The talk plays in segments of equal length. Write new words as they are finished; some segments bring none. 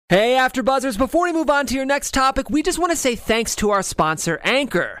Hey, AfterBuzzers, before we move on to your next topic, we just want to say thanks to our sponsor,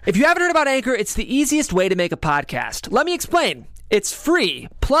 Anchor. If you haven't heard about Anchor, it's the easiest way to make a podcast. Let me explain. It's free.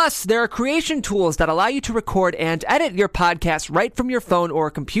 Plus, there are creation tools that allow you to record and edit your podcast right from your phone or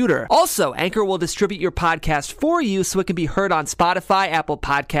computer. Also, Anchor will distribute your podcast for you so it can be heard on Spotify, Apple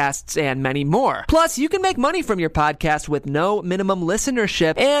Podcasts, and many more. Plus, you can make money from your podcast with no minimum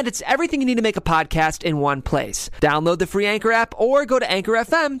listenership, and it's everything you need to make a podcast in one place. Download the free Anchor app or go to Anchor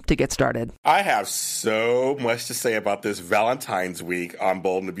FM to get started. I have so much to say about this Valentine's week on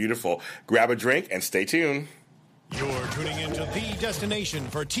Bold and the Beautiful. Grab a drink and stay tuned. You're tuning into the destination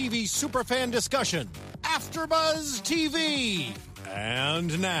for TV superfan discussion, AfterBuzz TV.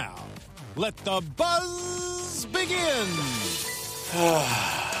 And now, let the buzz begin.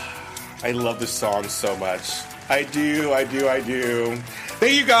 I love this song so much. I do.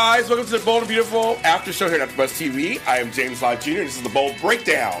 Hey, you guys. Welcome to the Bold and Beautiful After Show here at AfterBuzz TV. I am James Lott Jr. This is the Bold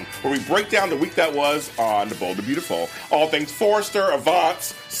Breakdown, where we break down the week that was on the Bold and Beautiful. All things Forrester,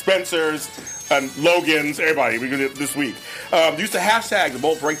 Avant's, Spencer's, and Logan's, everybody, we did it this week. Use the hashtag, the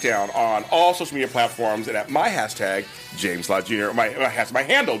Bold Breakdown, on all social media platforms, and at my hashtag, James Lott Jr., my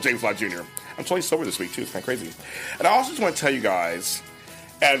handle, James Lott Jr. I'm totally sober this week, too. It's kind of crazy. And I also just want to tell you guys,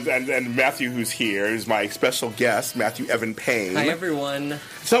 and Matthew, who's here, is my special guest, Matthew Evan Payne. Hi, everyone.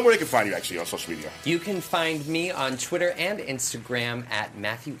 Tell them where they can find you, actually, on social media. You can find me on Twitter and Instagram at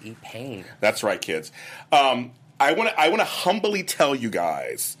Matthew E. Payne. That's right, kids. I want to humbly tell you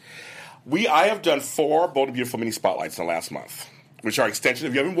guys, I have done 4 Bold and Beautiful mini spotlights in the last month, which are extensions.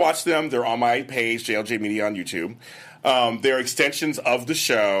 If you haven't watched them, they're on my page, JLJ Media on YouTube. They're extensions of the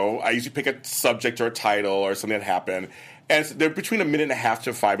show. I usually pick a subject or a title or something that happened, and they're between a minute and a half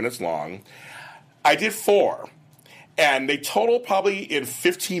to 5 minutes long. I did 4, and they total probably in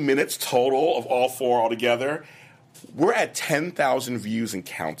 15 minutes total of all 4 altogether. We're at 10,000 views and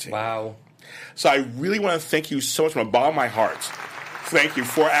counting. Wow. So I really want to thank you so much from the bottom of my heart. Thank you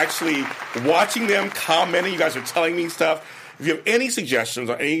for actually watching them, commenting. You guys are telling me stuff. If you have any suggestions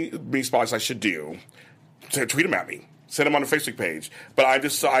on any mini spotlights I should do, tweet them at me. Send them on the Facebook page. But I'm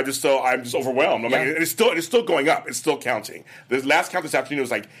just overwhelmed. I'm like, it's still going up. It's still counting. The last count this afternoon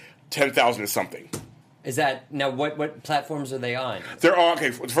was like 10,000 and something. Is that now? What platforms are they on? They're on.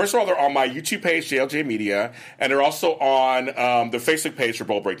 Okay, first of all, they're on my YouTube page, JLJ Media, and they're also on the Facebook page for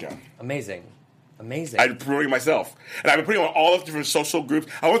Bold Breakdown. Amazing. I'm promoting myself. And I've been putting on all the different social groups.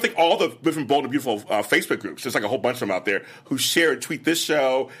 I want to thank all the different Bold and Beautiful Facebook groups. There's like a whole bunch of them out there who share it, tweet this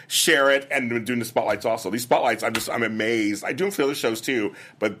show, share it, and been doing the spotlights also. These spotlights, I'm amazed. I do them for other shows too,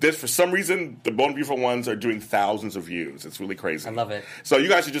 but this, for some reason, the Bold and Beautiful ones are doing thousands of views. It's really crazy. I love it. So you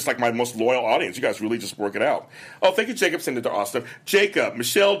guys are just like my most loyal audience. You guys really just work it out. Oh, thank you, Jacob, sending it to Austin. Jacob,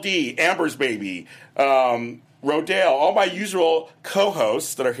 Michelle D, Amber's baby, Rodale, all my usual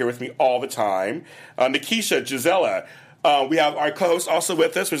co-hosts that are here with me all the time. Nikisha, Gisela. We have our co-host also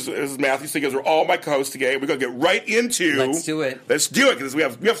with us, which is Matthew. So you guys are all my co-hosts today. We're going to get right into... Let's do it. Because we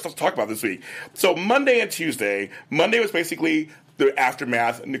have stuff to talk about this week. So Monday and Tuesday. Monday was basically the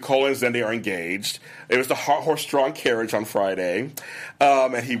aftermath. Nicole and Zende are engaged. It was the horse-drawn carriage on Friday.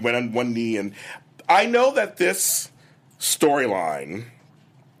 And he went on one knee. And I know that this storyline...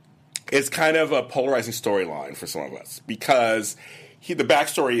 It's kind of a polarizing storyline for some of us because the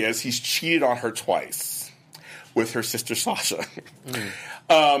backstory is he's cheated on her twice with her sister Sasha.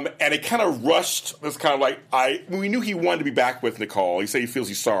 And it kind of rushed this kind of like, we knew he wanted to be back with Nicole. He said he feels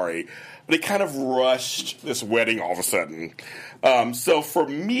he's sorry. But it kind of rushed this wedding all of a sudden. So for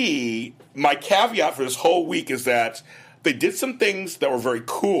me, my caveat for this whole week is that they did some things that were very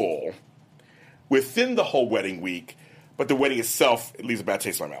cool within the whole wedding week. But the wedding itself, it leaves a bad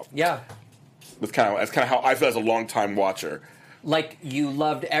taste in my mouth. Yeah. That's kind of how I feel as a long-time watcher. Like, you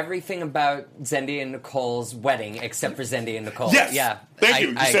loved everything about Zende and Nicole's wedding except for Zende and Nicole. Yes. Yeah. Thank you.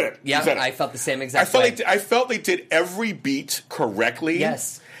 You said it. Yeah, you said it. I felt the same exact way. I felt they did every beat correctly.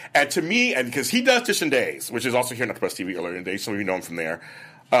 Yes. And to me, and because he does Dish and Days, which is also here on AfterBuzz TV earlier in the day, some of you know him from there.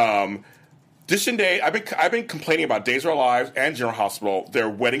 Dish and Day, I've been complaining about Days of Our Lives and General Hospital. Their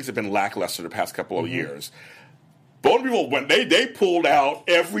weddings have been lackluster the past couple of years. Bold people, when they pulled out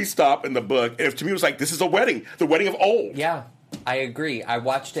every stop in the book, and to me it was like, this is a wedding, the wedding of old. Yeah, I agree. I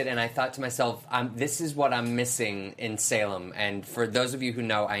watched it and I thought to myself, this is what I'm missing in Salem. And for those of you who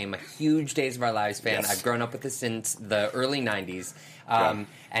know, I am a huge Days of Our Lives fan. Yes. I've grown up with this since the early '90s, and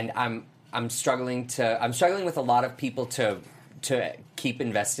I'm struggling with a lot of people to keep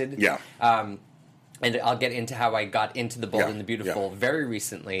invested. Yeah. And I'll get into how I got into The Bold and the Beautiful very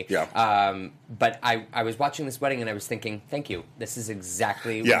recently. Yeah. But I was watching this wedding and I was thinking, thank you. This is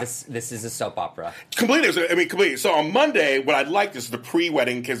exactly this is a soap opera. Completely. I mean, completely. So on Monday, what I liked is the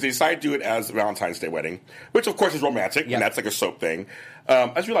pre-wedding, because they decided to do it as a Valentine's Day wedding, which of course is romantic, and that's like a soap thing. I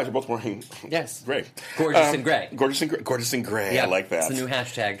just realized they're both wearing gray. Gorgeous and gray. Gorgeous and gray. I like that. It's a new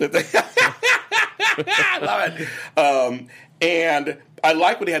hashtag. I love it. And I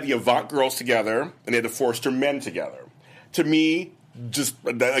like when they had the Avant girls together and they had the Forrester men together. To me, just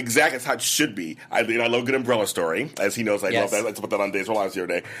exactly how it should be. I love a good umbrella story, as he knows. I love that. Let's put that on Days While I Was the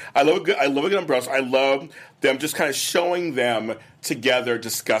other day. I love a good umbrella story. I love them just kind of showing them together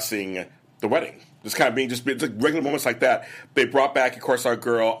discussing the wedding. Just kind of being just like regular moments like that. They brought back, of course, our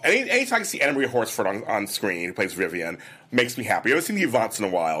girl. Anytime I see Anna Maria Horsford on screen, who plays Vivian, makes me happy. I haven't seen the Avants in a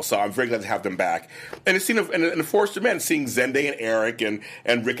while, so I'm very glad to have them back. And the scene of and the Forrester men, seeing Zende and Eric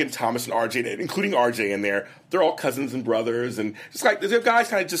and Rick and Thomas and RJ, including RJ in there. They're all cousins and brothers, and just like there's guys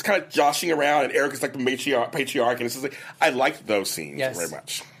kind of joshing around, and Eric is like the patriarch, and it's just like I liked those scenes very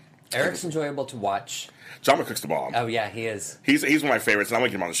much. Eric's enjoyable to watch. John McCook's the bomb. Oh, yeah, he is. He's one of my favorites, and I'm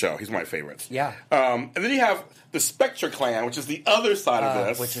going to get him on the show. He's one of my favorites. Yeah. And then you have the Spectre clan, which is the other side of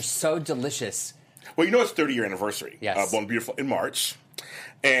this. Which are so delicious. Well, you know it's 30-year anniversary. Yes. Born Beautiful in March.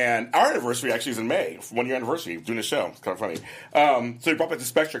 And our anniversary actually is in May, 1 year anniversary of doing the show. It's kind of funny. So we brought back the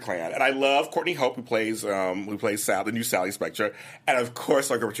Spectre clan, and I love Courtney Hope, who plays Sal, the new Sally Spectre, and of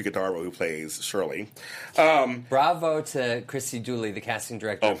course our girl Richard Guitarro, who plays Shirley. Bravo to Chrissy Dooley, the casting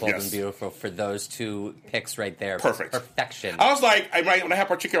director of Bold and Beautiful, for those two picks right there. Perfect. Perfection. I was like, when I had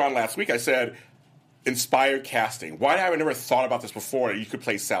Patricia on last week, I said, inspired casting. Why have I never thought about this before? That you could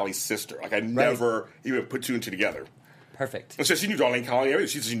play Sally's sister. Like I never even put two and two together. Perfect. And so she knew Darlene Collin and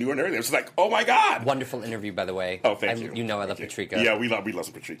everything. She knew her and everything. It was like, oh my God. Wonderful interview, by the way. Oh, thank you. You know I love Patricia. Yeah, we love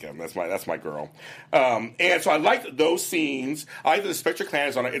Patricia. That's my girl. And so I liked those scenes. I like that the Spectre Clan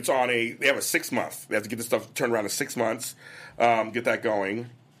is they have a 6 month. They have to get this stuff turned around in 6 months. Get that going.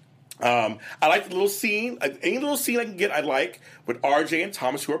 I like the little scene. Any little scene I can get, I like, with RJ and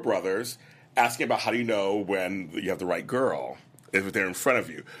Thomas, who are brothers, asking about how do you know when you have the right girl. If they're in front of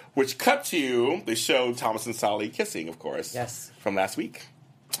you. Which cut to, they showed Thomas and Sally kissing, of course. Yes. From last week.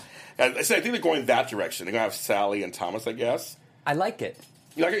 And I think they're going that direction. They're going to have Sally and Thomas, I guess. I like it.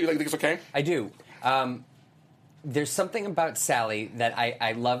 You like it? You think it's okay? I do. There's something about Sally that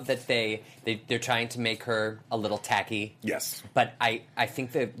I love that they're trying to make her a little tacky. Yes. But I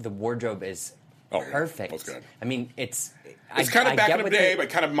think the wardrobe is perfect. That's good. I mean, it's kind of back in the day, but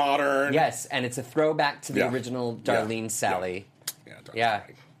kind of modern. Yes, and it's a throwback to the original Darlene Sally. Yeah.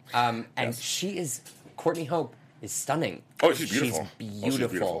 And she is, Courtney Hope is stunning. Oh, she's beautiful. She's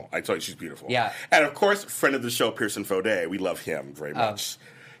beautiful. I tell you, she's beautiful. Yeah. And of course, friend of the show, Pearson Faudet. We love him very much.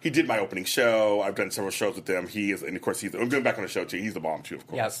 He did my opening show. I've done several shows with him. He is, and of course, I'm going back on the show too. He's the bomb too, of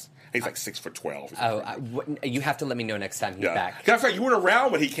course. Yes. He's like 6'12". Oh, you have to let me know next time he's back. In fact, you weren't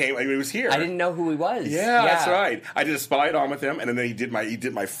around when he came. I mean, he was here. I didn't know who he was. Yeah, that's right. I did a spotlight on with him, and then he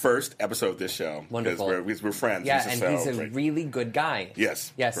did my first episode of this show. Wonderful. We're friends. Yeah, he's a really good guy.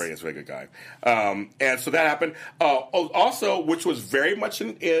 Yes. Yes. He's a very good guy. And so that happened. Also, which was very much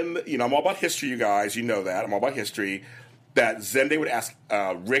in I'm all about history, you guys. You know that. I'm all about history. That Zende would ask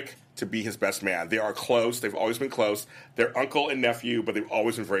Rick to be his best man. They are close. They've always been close. They're uncle and nephew, but they've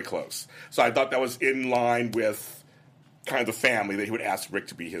always been very close. So I thought that was in line with kind of the family that he would ask Rick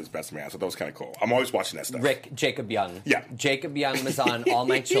to be his best man. So that was kind of cool. I'm always watching that stuff. Rick Jacob Young. Yeah. Jacob Young was on All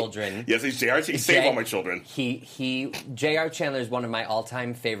My Children. Yes, he's JR. He saved All My Children. J.R. Chandler is one of my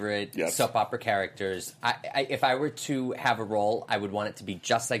all-time favorite soap opera characters. If I were to have a role, I would want it to be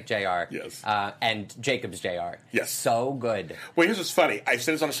just like J.R. Yes. And Jacob's J.R. Yes. So good. Well, here's what's funny. I've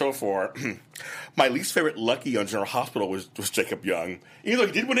said this on the show before. My least favorite Lucky on General Hospital was Jacob Young. Even though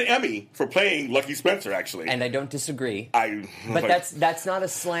he did win an Emmy for playing Lucky Spencer, actually. And I don't disagree. But that's not a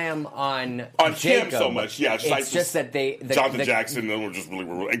slam on him Jacob. so much. Yeah, it's just that Jonathan Jackson were just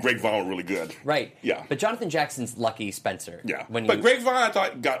really, and Greg Vaughn were really good. Right. Yeah. But Jonathan Jackson's Lucky Spencer. Yeah. But Greg Vaughn, I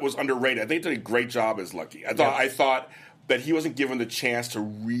thought was underrated. I think he did a great job as Lucky. I thought that he wasn't given the chance to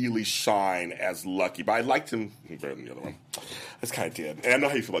really shine as Lucky, but I liked him better than the other one. That's kind of did. And I know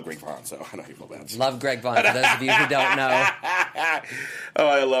how you feel about Greg Vaughn, so I know how you feel about that. Love Greg Vaughn, for those of you who don't know. Oh,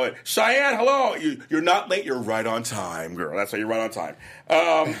 I love it. Cheyenne, hello. You're not late. You're right on time, girl. That's why you're right on time.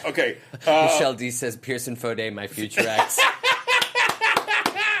 Okay. Michelle D says, Pearson Faudet, my future ex.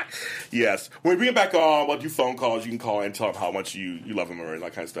 Yes. When we bring him back on, we'll do phone calls. You can call and tell him how much you love him or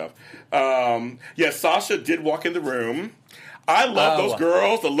that kind of stuff. Yes, Sasha did walk in the room. I love those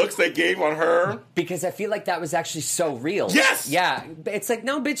girls, the looks they gave on her. Because I feel like that was actually so real. Yes! Yeah. It's like,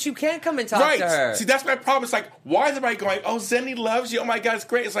 no, bitch, you can't come and talk to her. See, that's my problem. It's like, why is everybody going, oh, Zendy loves you, oh my God, it's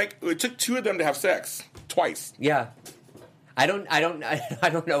great. It's like, it took 2 of them to have sex. Twice. Yeah. I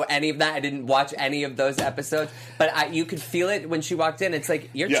don't know any of that. I didn't watch any of those episodes. But you could feel it when she walked in. It's like,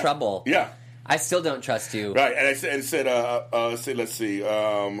 you're trouble. Yeah. I still don't trust you. Right, and I said, let's see,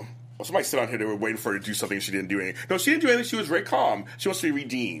 somebody said on here they were waiting for her to do something. She didn't do anything. No, she didn't do anything. She was very calm. She wants to be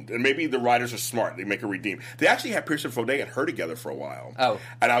redeemed, and maybe the writers are smart. They make her redeemed. They actually had Pearson Froday and her together for a while. Oh,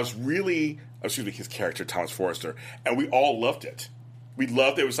 and I was really, his character Thomas Forrester, and we all loved it. We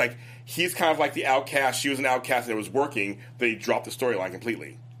loved it. It was like he's kind of like the outcast. She was an outcast, and it was working. They dropped the storyline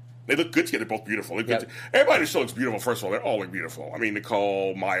completely. They look good together. They're both beautiful. Everybody on the show looks beautiful. First of all, they all look beautiful. I mean,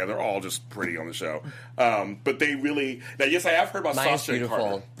 Nicole, Maya, they're all just pretty on the show. But they really... Now, yes, I have heard about Maya's Sasha and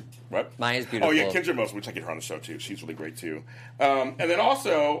Carter. What? Maya's beautiful. Oh, yeah, Kendra Moses. We check her on the show, too. She's really great, too. And then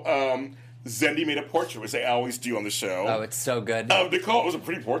also, Zendy made a portrait, which they always do on the show. Oh, it's so good. Nicole, it was a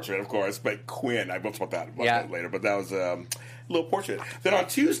pretty portrait, of course, but Quinn, I will talk about that later, but that was... little portrait. Then on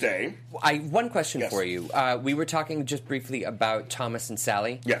Tuesday... one question for you. We were talking just briefly about Thomas and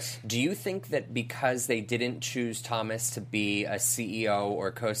Sally. Yes. Do you think that because they didn't choose Thomas to be a CEO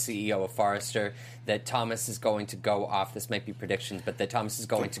or co-CEO of Forrester, that Thomas is going to go off, this might be predictions, but that Thomas is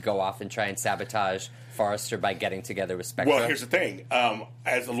going to go off and try and sabotage Forrester by getting together with Spectra? Well, here's the thing.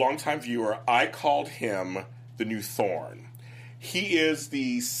 As a longtime viewer, I called him the new Thorne. He is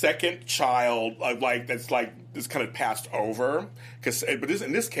the second child, that's kind of passed over. But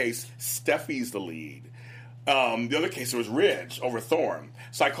in this case, Steffi's the lead. The other case, it was Ridge over Thorne.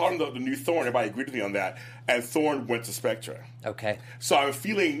 So I called him the new Thorne. Everybody agreed with me on that. And Thorne went to Spectra. Okay. So I'm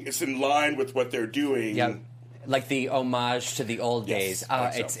feeling it's in line with what they're doing. Yeah. Like the homage to the old days.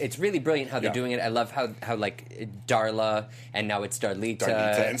 It's really brilliant how they're doing it. I love how Darla, and now it's Darlita.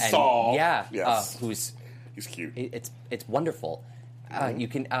 And Saul. Yeah. Yes. He's cute. It's wonderful. You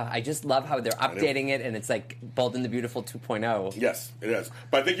can. I just love how they're updating it, and it's like Bold and the Beautiful 2.0. Yes, it is.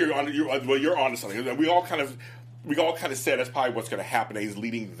 But I think you're on to something. We all kind of said that's probably what's going to happen. He's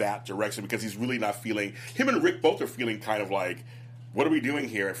leading that direction because he's really not feeling. Him and Rick both are feeling kind of like, what are we doing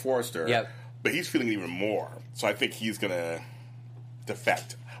here at Forrester? Yep. But he's feeling even more. So I think he's going to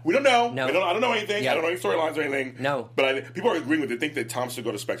defect. We don't know. No. I don't know anything. Yep. I don't know any storylines or anything. No. But people are agreeing with it. They think that Tom should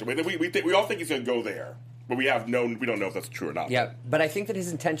go to Spectrum. We all think he's going to go there. But we don't know if that's true or not. Yeah, but I think that his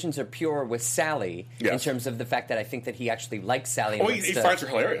intentions are pure with Sally in terms of the fact that I think that he actually likes Sally. Oh, he finds her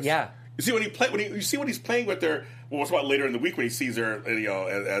hilarious. Yeah. You see when he's playing with her. Well, what's about later in the week when he sees her,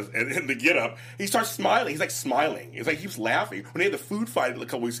 as in the get up, he starts smiling. He's like smiling. It's like he was laughing when they had the food fight a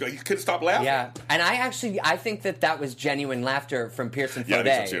couple weeks ago. He couldn't stop laughing. Yeah, and I think that was genuine laughter from Pearson Froday. Yeah, I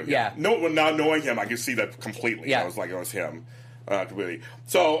think so too. Yeah. No, not knowing him, I could see that completely. Yeah, I was like, it was him. Completely.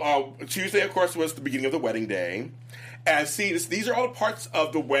 So Tuesday, of course, was the beginning of the wedding day. And see, these are all parts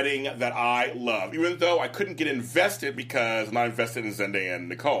of the wedding that I love, even though I couldn't get invested because I'm not invested in Zendaya and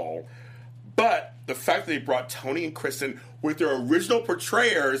Nicole. But the fact that they brought Tony and Kristen with their original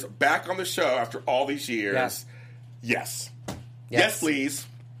portrayers back on the show after all these years, yes, please.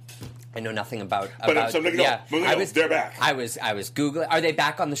 I know nothing about they're back. I was Googling. Are they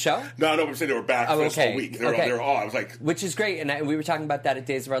back on the show? No, I'm saying they were back for this whole week. They're all. I was like, which is great, and we were talking about that at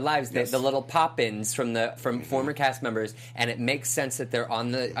Days of Our Lives. The little pop-ins from former cast members, and it makes sense that they're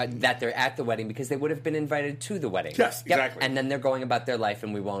on that they're at the wedding because they would have been invited to the wedding. Yes, exactly. And then they're going about their life,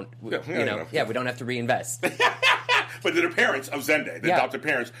 and we won't. We don't have to reinvest. But they're the parents of Zendaya, the adopted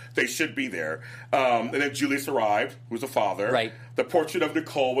parents. They should be there. And then Julius arrived, who's the father. Right. The portrait of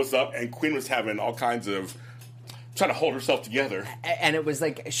Nicole was up, and Quinn was having all kinds of trying to hold herself together. And it was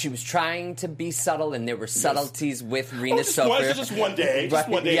like she was trying to be subtle, and there were subtleties with Rena Sofer. Just one day. Just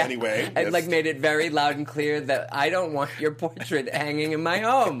one day anyway. And made it very loud and clear that I don't want your portrait hanging in my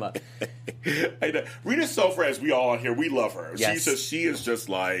home. Rena Sofer, as we all on here, we love her. Yes. She is just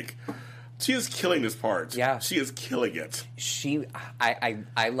like... She is killing this part. Yeah. She is killing it.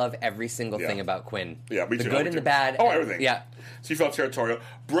 I love every single thing about Quinn. Yeah, me too. The good and the bad. Oh, everything. Yeah. She felt territorial.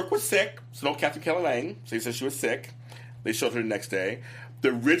 Brooke was sick, so no Captain Kelly Lang. So he said she was sick. They showed her the next day.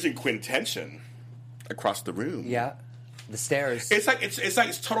 The Ridge and Quinn tension across the room. Yeah. The stairs.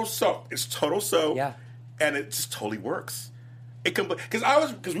 It's total soap. It's total soap. Yeah. And it just totally works.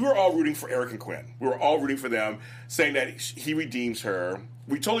 Because we were all rooting for Eric and Quinn. We were all rooting for them, saying that he redeems her.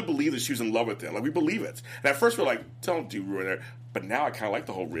 We totally believe that she was in love with him. Like, we believe it. And at first we were like, don't ruin her. But now I kind of like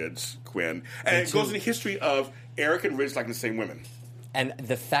the whole Ridge, Quinn. And it goes in the history of Eric and Ridge liking the same women. And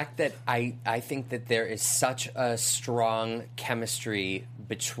the fact that I think that there is such a strong chemistry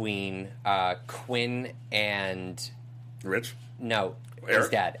between Quinn and Rich? No. Eric? His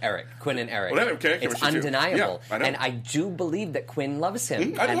dad, Eric. Quinn and Eric. Well, okay, it's chemistry too. undeniable. Yeah, I know. And I do believe that Quinn loves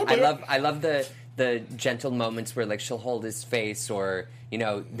him. I I love the gentle moments where, like, she'll hold his face, or, you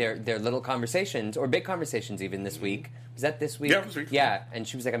know, their little conversations, or big conversations even this week. Was that this week? Yeah, this week. Yeah, and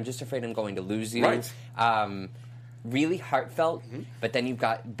she was like, I'm just afraid I'm going to lose you. Right. Really heartfelt, but then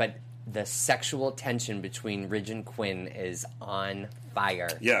but the sexual tension between Ridge and Quinn is on fire.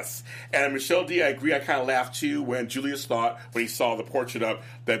 Yes. And Michelle D, I agree, I kind of laughed too when Julius thought, when he saw the portrait up,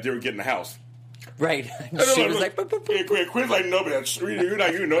 that they were getting a house. Right. She was like, boop, boop, boop. Quinn's like, no, bitch. You're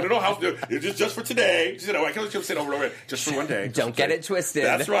not, no house. It's just for today. She said, I can't let you sit over just for one day. Don't get it twisted.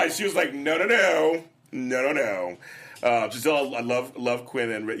 That's right. She was like, no. Giselle, I love Quinn,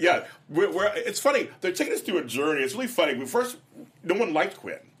 and yeah, it's funny. They're taking us through a journey. It's really funny. First, no one liked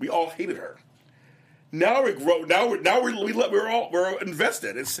Quinn. We all hated her. Now we're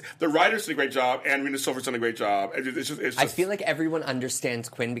invested. It's the writers did a great job, and Rena Silver's done a great job. It's just, I feel like everyone understands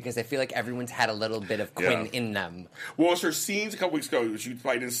Quinn because I feel like everyone's had a little bit of Quinn in them. Well, it's her scenes a couple weeks ago, which you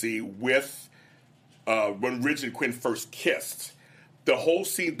probably didn't see, with when Ridge and Quinn first kissed. The whole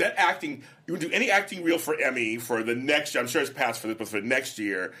scene, that acting, you would do any acting reel for Emmy for the next year. I'm sure it's passed for this, but for the next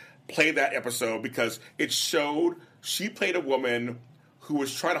year, play that episode because it showed she played a woman who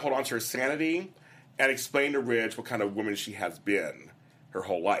was trying to hold on to her sanity and explain to Ridge what kind of woman she has been her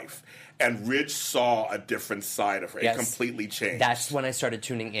whole life. And Ridge saw a different side of her. Yes. It completely changed. That's when I started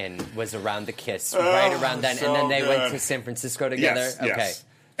tuning in, was around the kiss, right around then. And then they went to San Francisco together. Yes, okay. Yes.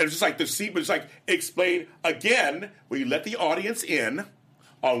 And it's just like the scene, but it's like explain again when you let the audience in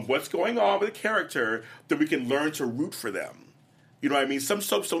on what's going on with the character, that we can learn to root for them. You know what I mean? Some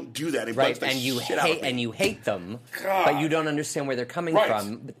soaps don't do that. Right, and you hate them, God. But you don't understand where they're coming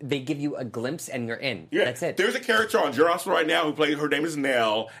from. They give you a glimpse, and you're in. Yeah. That's it. There's a character on Your House right now who plays. Her name is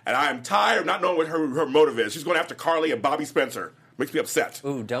Nell, and I am tired of not knowing what her motive is. She's going after Carly and Bobby Spencer. Makes me upset.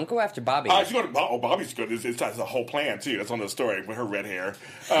 Ooh, don't go after Bobby. Bobby's good. It's a whole plan, too. That's on the story with her red hair.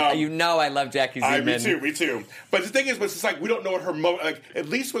 You know I love Jackie Zeman. Me too. But the thing is, it's just like we don't know what her motive... Like, at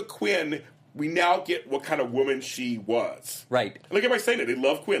least with Quinn, we now get what kind of woman she was. Right. Look at everybody saying it. They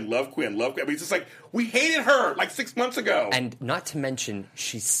love Quinn. I mean, it's just like, we hated her like 6 months ago. And not to mention,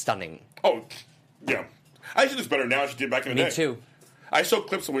 she's stunning. Oh, yeah. I think she looks better now than she did back in the day. Me too. I saw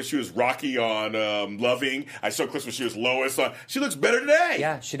clips of when she was Rocky on Loving. I saw clips when she was Lois on... She looks better today.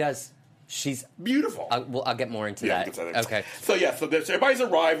 Yeah, she does. She's beautiful. I'll get more into that. Okay. So everybody's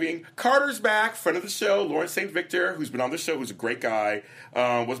arriving. Carter's back, friend of the show. Lawrence St. Victor, who's been on the show, who's a great guy,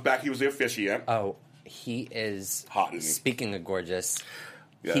 was back. He was the officiant. Oh, he is hot, isn't he? Speaking of gorgeous,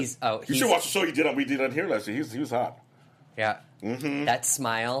 yeah. You should watch the show we did on here last year. He was hot. Yeah. Mm-hmm. That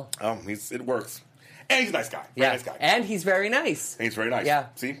smile. It works. And he's a nice guy. Nice guy. And he's very nice. Yeah.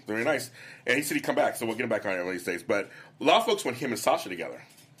 See? Very nice. And he said he'd come back, so we'll get him back on here one of these days. But a lot of folks want him and Sasha together.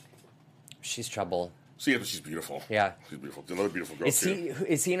 She's trouble. See, she's beautiful. Yeah. She's beautiful. Another beautiful girl,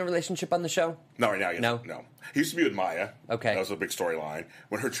 Is he in a relationship on the show? Not right now. No. He used to be with Maya. Okay. That was a big storyline.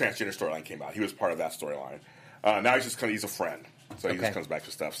 When her transgender storyline came out, he was part of that storyline. Now he's a friend. So he just comes back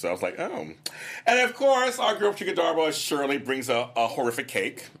to stuff. So I was like, oh. And of course, our girl Chica Darbo, Shirley, brings a horrific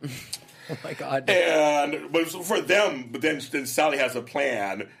cake. Oh my God! But for them, but then Sally has a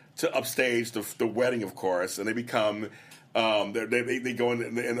plan to upstage the wedding, of course, and they become they go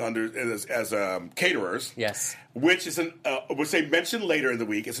in under as caterers. Yes, which is which they mention later in the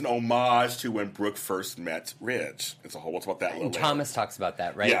week. It's an homage to when Brooke first met Ridge. It's a whole. What's about that? And Thomas talks about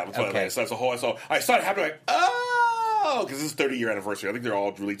that, right? Yeah. Okay. So that's a whole. So I started happening like because this is 30-year anniversary. I think they're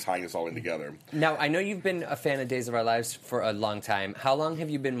all really tying this all in together. Now, I know you've been a fan of Days of Our Lives for a long time. How long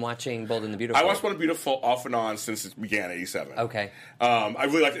have you been watching Bold and the Beautiful? I watched Bold and the Beautiful off and on since it began in 87. Okay. I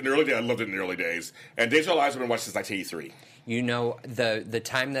really liked it in the early days. I loved it in the early days. And Days of Our Lives I've been watching since 1983. You know, the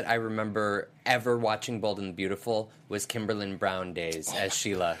time that I remember ever watching Bold and the Beautiful was Kimberlyn Brown days as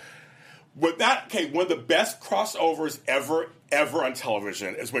Sheila. One of the best crossovers ever on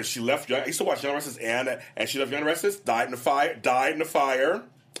television is when she left. I used to watch Young and Restless, and she left Young and Restless, died in the fire,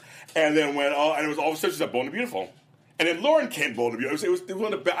 and then and it was all of a sudden she's at Bold and Beautiful, and then Lauren came Bold and Beautiful. It was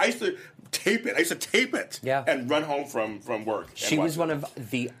one of the best. I used to tape it, and run home from work. She was one of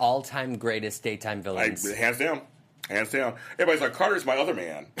the all-time greatest daytime villains, hands down. Everybody's like, Carter's my other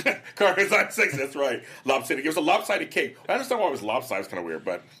man. Carter's not sexy. That's right. Lopsided. It was a lopsided cake. I understand why it was lopsided. It's kind of weird,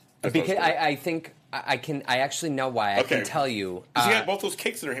 but. Because I think I actually know why. I can tell you. She had both those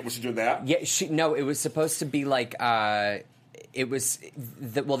cakes in her hand. Was she doing that? Yeah, it was supposed to be like, they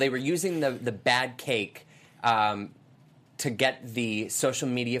were using the bad cake to get the social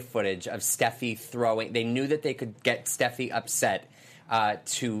media footage of Steffi throwing. They knew that they could get Steffi upset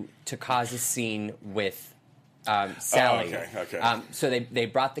to cause a scene with Sally. Oh, okay. So they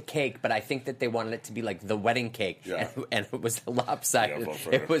brought the cake, but I think that they wanted it to be like the wedding cake, and it was lopsided.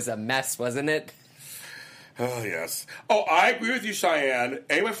 It was a mess, wasn't it? Oh, yes. Oh, I agree with you, Cheyenne.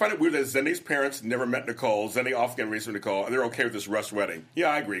 Anyone find it weird that Zende's parents never met Nicole? Zende often raised with Nicole, and they're okay with this rushed wedding. Yeah,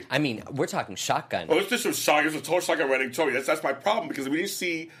 I agree. I mean, we're talking shotgun. Oh, it's just a shotgun. It's a total shotgun wedding. Totally. That's my problem, because we didn't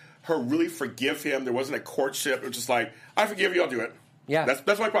see her really forgive him. There wasn't a courtship. It was just like, I forgive you, I'll do it. Yeah.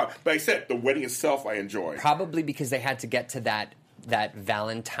 That's my problem. But I said, the wedding itself I enjoy. Probably because they had to get to that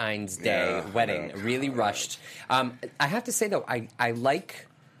Valentine's Day wedding. Really rushed. I have to say, though, I like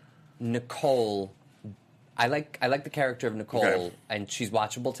Nicole. I like the character of Nicole, and she's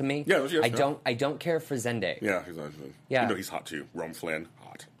watchable to me. Yeah, I don't care for Zende. Yeah, Yeah. You know he's hot too. Rome Flynn,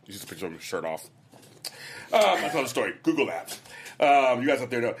 hot. You just a picture of him shirt off. That's another story. Google that. You guys out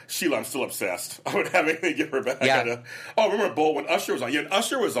there know. Sheila, I'm still obsessed. I would have anything to get her back. Yeah. Remember Bull when Usher was on? Yeah, when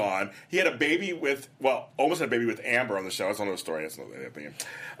Usher was on, he had a baby with, almost had a baby with Amber on the show. That's another story. That's another opinion.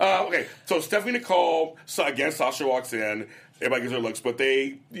 Okay, so Stephanie Nicole, again, Sasha walks in. Everybody gives her looks, but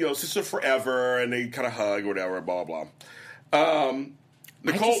they, sister forever, and they kind of hug or whatever, blah, blah.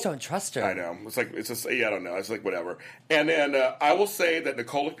 Nicole, I just don't trust her. I know. I don't know. It's like whatever. And then I will say that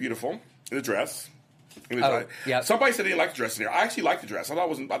Nicole looked beautiful in the dress. Yeah. Somebody said they didn't like the dress in here. I actually liked the dress. I thought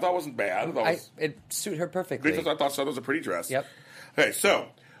it wasn't bad. It suited her perfectly. I thought so. It was a pretty dress. Yep. Okay, so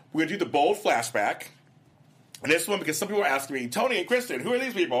we're going to do the bold flashback. And this one, because some people are asking me, Tony and Kristen, who are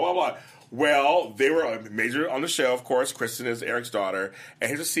these people? Blah, blah. Well, they were a major on the show, of course. Kristen is Eric's daughter. And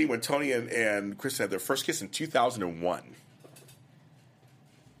here's a scene when Tony and Kristen had their first kiss in 2001.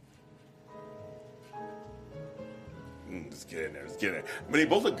 Just get in there. Just get in there. But they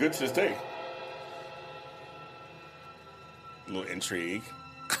both look good to this day. A little intrigue.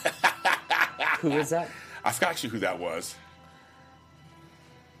 Who is that? I forgot actually who that was.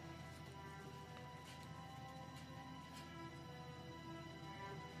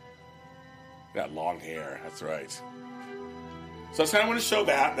 Got long hair. That's right. So I kind of want to show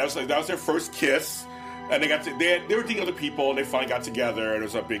that. That was their first kiss, and they were dating other people, and they finally got together, and it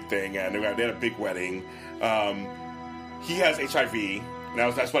was a big thing, and they had a big wedding. He has HIV, and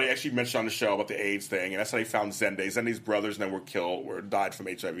that's what I actually mentioned on the show about the AIDS thing, and that's how they found Zende. Zende's brothers then died from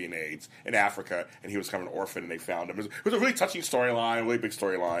HIV and AIDS in Africa, and he was kind of an orphan, and they found him. It was a really touching storyline, a really big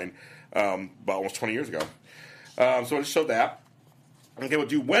storyline, about almost 20 years ago. So I just showed that. Okay, we'll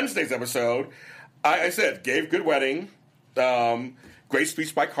do Wednesday's episode. I said, gave good wedding. Great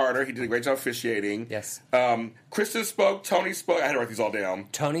speech by Carter. He did a great job officiating. Yes. Kristen spoke. Tony spoke. I had to write these all down.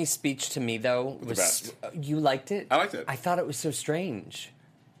 Tony's speech to me, though, was the best. You liked it? I liked it. I thought it was so strange.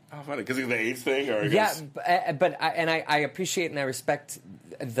 Oh, funny. Because of the AIDS thing? Or I appreciate and I respect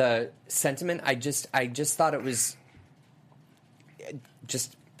the sentiment. I just thought it was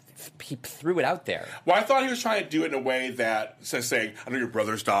just... He threw it out there. Well, I thought he was trying to do it in a way that, saying, I know your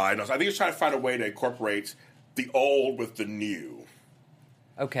brothers died. I think he was trying to find a way to incorporate the old with the new.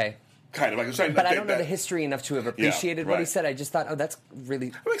 Okay. Kind of like, but I don't know the history enough to have appreciated what he said. I just thought, that's really...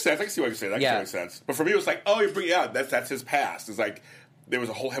 That makes sense. I can see what you're saying. That makes sense. But for me, it was like, that's his past. It's like, there was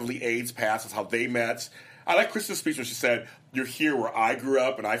a whole heavily AIDS past. That's how they met. I like Kristen's speech when she said, "You're here where I grew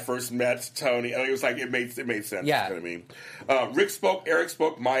up and I first met Tony." And it was like it made sense. Yeah. You know what I mean? Rick spoke, Eric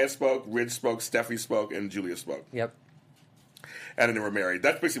spoke, Maya spoke, Ridge spoke, Stephanie spoke, and Julia spoke. Yep. And then they were married.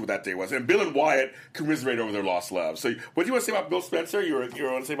 That's basically what that day was. And Bill and Wyatt commiserated over their lost love. So, what do you want to say about Bill Spencer? You want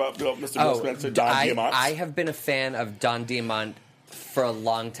to say about Mr. Bill Spencer, Don Diamont? I have been a fan of Don Diamont for a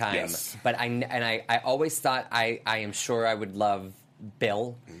long time. Yes. But I always thought I am sure I would love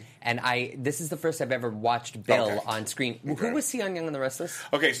Bill. Mm-hmm. And this is the first I've ever watched Bill on screen. Okay. Who was he on Young and the Restless?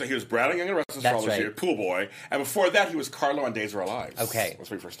 Okay, so he was Brad on Young and the Restless for all those years, Pool Boy. And before that, he was Carlo on Days of Our Lives. Okay.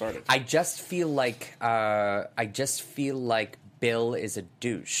 That's where he first started. I just feel like Bill is a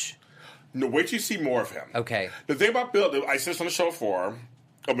douche. No, wait till you see more of him. Okay. The thing about Bill, I said this on the show before,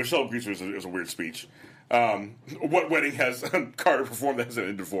 Michelle agrees it was a weird speech. What wedding has Carter performed that hasn't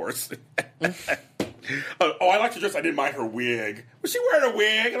been divorced? I like the dress. I didn't mind her wig. Was she wearing a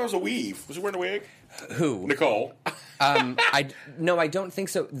wig? And it was a weave. Was she wearing a wig? Who? Nicole. I don't think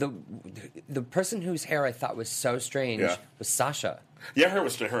so. The person whose hair I thought was so strange was Sasha. Yeah, her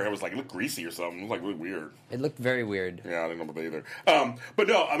hair was like, it looked greasy or something. It was like really weird. It looked very weird. Yeah, I didn't know about that either. But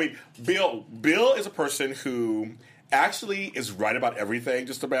no, I mean, Bill is a person who actually is right about everything,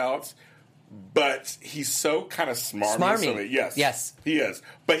 just about. But he's so kind of smarmy. Yes, he is.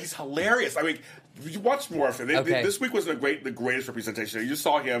 But he's hilarious. I mean, you watch more of him. This week wasn't the greatest representation. You just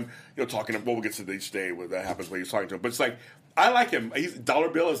saw him, talking. Well, we'll get to each day when that happens when he's talking to him. But it's like I like him. Dollar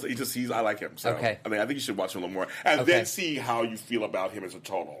Bill is I like him. So Okay. I mean, I think you should watch him a little more, and then see how you feel about him as a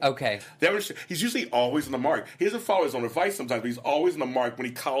total. Okay. He's usually always on the mark. He doesn't follow his own advice sometimes, but he's always on the mark when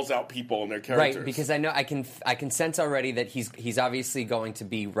he calls out people and their characters. Right, because I know I can sense already that he's obviously going to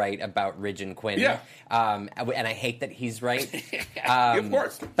be right about Ridge and Quinn. Yeah. And I hate that he's right. Of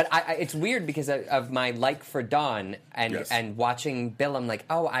course. But it's weird because of my like for Dawn and watching Bill. I'm like,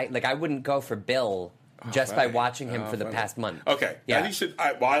 I wouldn't go for Bill. Just by watching him for the past month. Okay. Yeah. I think you should.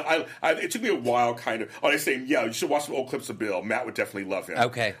 It took me a while, kind of. Oh, they're saying, you should watch some old clips of Bill. Matt would definitely love him.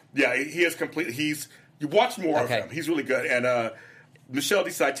 Okay. Yeah, he is complete. You watch more of him. He's really good. And Michelle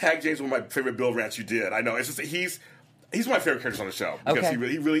decided tag James one of my favorite Bill rants you did. I know. It's just he's one of my favorite characters on the show because he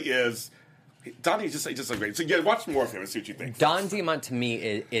really is. Donnie's just a great. So watch more of him and see what you think. Don Diamont to me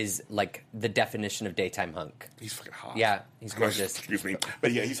is like the definition of daytime hunk. He's fucking hot. Yeah, he's gorgeous. Excuse me,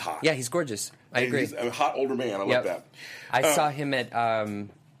 but he's hot. Yeah, he's gorgeous. I agree. He's a hot older man. I love that. I saw him at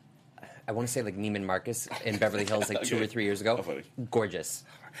I want to say like Neiman Marcus in Beverly Hills like 2 or 3 years ago. Oh, funny. Gorgeous.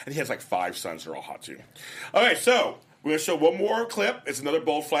 And he has like 5 sons who are all hot too. All right, so we're going to show one more clip. It's another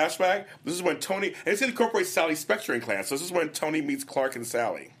bold flashback. This is when Tony, and it's going to incorporate Sally Spectre in class. So this is when Tony meets Clark and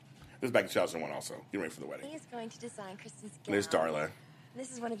Sally. This is back in 2001 also. Getting ready for the wedding. He is going to design Kristen's gown. There's Darla.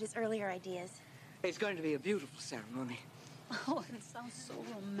 This is one of his earlier ideas. It's going to be a beautiful ceremony. Oh, it sounds so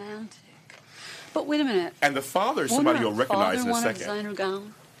romantic. But wait a minute. And the father is somebody you'll recognize in a want a second. designer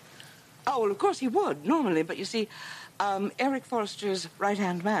gown? Oh, well, of course he would, normally. But you see, Eric Forrester's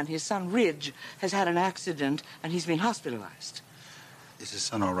right-hand man, his son Ridge, has had an accident, and he's been hospitalized. Is his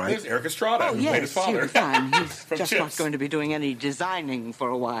son all right? There's Eric Estrada, Oh, who played his yes, father. he'll be fine. He's From just Chips. not going to be doing any designing for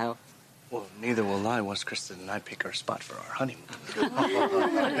a while. Well, neither will I once Kristen and I pick our spot for our honeymoon.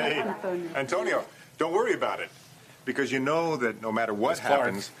 Hey, Antonio, don't worry about it. Because you know that no matter what It's Clark.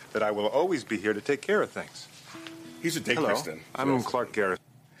 happens, that I will always be here to take care of things. He should take Hello, Kristen. I'm Clark Garrison.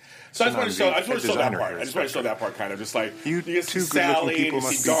 So I just want to show. I'm I just want to the show that designer part. here I at just want to show Spectre. that part, kind of just like You get two see good-looking Sally people and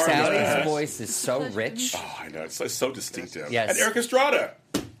must see be Darla. Sally's voice is so rich. Oh, I know. It's so distinctive. Yes. And Eric Estrada.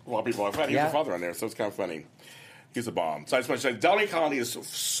 A lot of people have had. He's Yeah. the father on there, so it's kind of funny. He's a bomb. So I just want to say, Dolly Colony is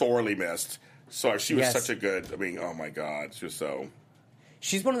sorely missed. So she was Yes. such a good. I mean, oh my God, she was so.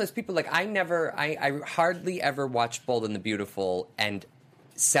 She's one of those people, like, I hardly ever watch Bold and the Beautiful, and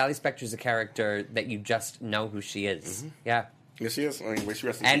Sally Spectre's a character that you just know who she is. Yeah. Yes, she is. I mean, she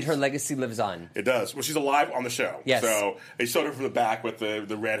rests in And peace. her legacy lives on. It does. Well, she's alive on the show. Yes. So they showed her from the back with the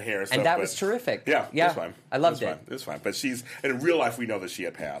red hair and stuff. And that but- was terrific. Yeah. Yeah. It was fine. I loved it. it. It was fine. But she's, and in real life, we know that she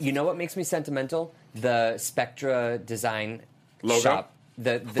had passed. You know what makes me sentimental? The Spectra design Logo? shop.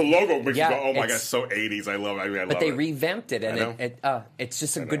 The logo makes yeah, you go, oh my God, it's- it's so 80s. I love it. I love But they it. revamped it, I and know. it's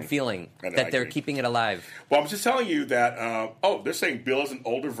just a I good know. feeling I know, I that they're agree. keeping it alive. Well, I'm just telling you that, they're saying Bill is an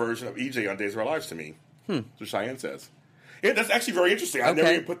older version of EJ on Days of Our Lives to me. That's what Cheyenne says. Yeah, that's actually very interesting. I never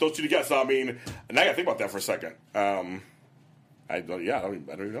Okay. even put those two together. So, I mean, now I got to think about that for a second. I don't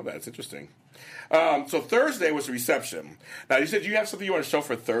even know that. It's interesting. So Thursday was the reception. Now, you said you have something you want to show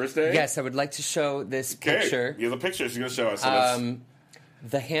for Thursday? Yes, I would like to show this Okay. picture. Yeah, the picture she's going to show us. So let's-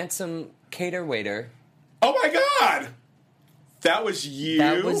 The handsome cater waiter. oh, my God! That was you?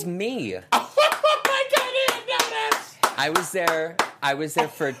 That was me. Oh, my God, I didn't know that! I was there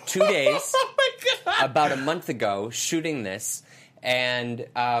for 2 days. Oh, my God! About a month ago, shooting this, and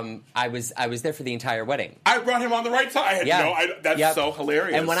I was there for the entire wedding. I brought him on the right time. I had that's Yep. so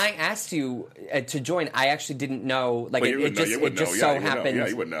hilarious. And when I asked you to join, I actually didn't know. Like Well, you it would know, you just would it just know. so Yeah, you would know. happened. Yeah,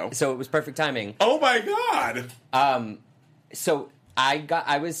 you would know. So it was perfect timing. Oh, my God! So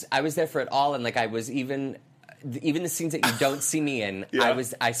I was there for it all, and like I was even the scenes that you don't see me in. Yeah.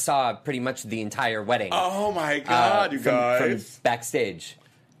 I saw pretty much the entire wedding. Oh, my God, you guys. from backstage.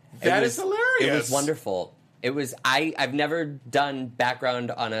 That is hilarious. It was wonderful. It was I've never done background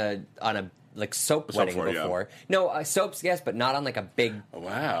on a like soap wedding before, yeah. before. No, soaps yes, but not on like a big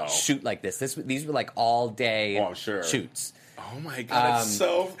Wow. shoot like this. These were like all day Oh, I'm sure. shoots. Oh my God! That's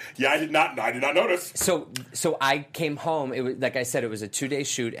so. Yeah, I did not notice. So I came home. It was like I said, it was a 2-day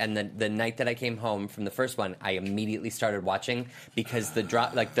shoot, and the night that I came home from the first one, I immediately started watching because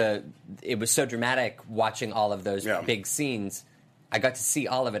it was so dramatic watching all of those Yeah. big scenes. I got to see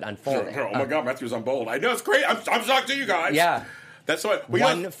all of it unfold. Oh my God, Matthew was on Bold. I know it's great. I'm shocked to you guys. Yeah. That's what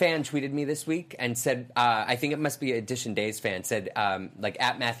One fan tweeted me this week and said, I think it must be Edition Days fan, said, like,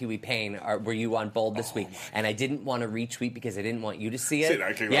 at Matthew E. Payne, were you on Bold this week? And I didn't want to retweet because I didn't want you to see it. I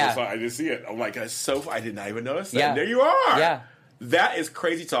Yeah. didn't see it. Oh my God, so I did not even notice that. Yeah. And there you are. Yeah. That is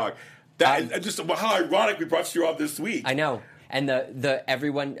crazy talk. That is just how ironic we brought you up this week. I know. And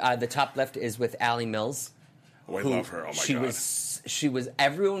the top left is with Allie Mills. Oh, I love her. Oh my God.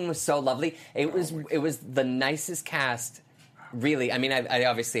 Everyone was so lovely. It was the nicest cast really. I mean, I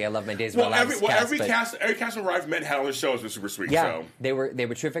obviously I love my Days of Our Lives every cast member I've met had on the show has been super sweet. Yeah, so. they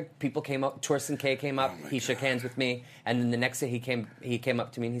were terrific. People came up. Torsten K came up. He shook hands with me, and then the next day he came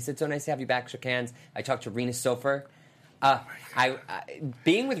up to me and he said, "So nice to have you back." Shook hands. I talked to Rena Sofer. I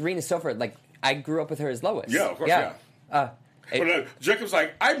being with Rena Sofer, like I grew up with her as Lois. Yeah, of course. Yeah. Jacob's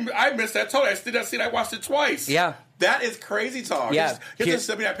like, I missed that totally. I did that scene. I watched it twice. Yeah. That is crazy talk. Yeah. Just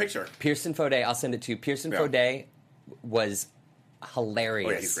send me that picture. Pearson Faudet, I'll send it to you. Pearson Faudet was hilarious.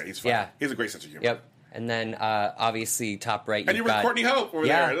 Oh, yeah, he's great. He's funny. Yeah. He has a great sense of humor. Yep. And then, obviously, top right. And you were Courtney Hope over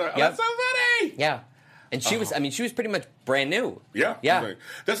there. Oh, that's so funny. Yeah. And she was, I mean, she was pretty much brand new. Yeah. Yeah.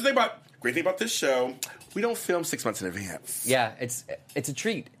 That's the great thing about this show. We don't film 6 months in advance. Yeah. It's a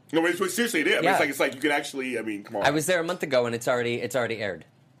treat. No, but seriously, it is. Yeah. It's like you can actually, I mean, come on. I was there a month ago and it's already aired.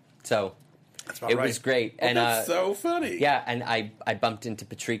 So it was great. Oh, and that's so funny. Yeah, and I bumped into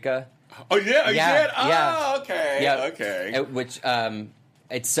Patrika. Oh yeah, you did? Oh, yeah. Okay. Yeah. Okay. Which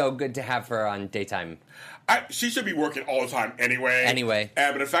it's so good to have her on daytime. She should be working all the time anyway.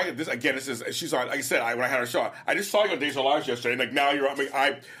 But the fact that she's on. Like I said, when I had her show, I just saw you on Days of Our Lives yesterday. And like now you're on.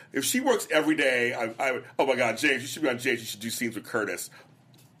 If she works every day, I would. Oh my God, James, you should be on James. You should do scenes with Curtis.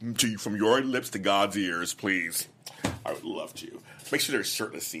 From your lips to God's ears, please. I would love to. Make sure there's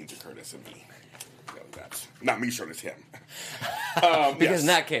shirtless scenes with Curtis and me. That's not me shirtless, him. Because in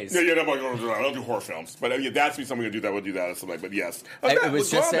that case, I don't do horror films, but that's me. Someone gonna do that. We'll do that or something. But yes,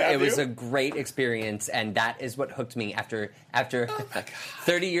 it was a great experience, and that is what hooked me. After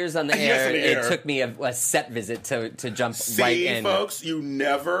 30 years on the air, it took me a set visit to jump right in. Folks, you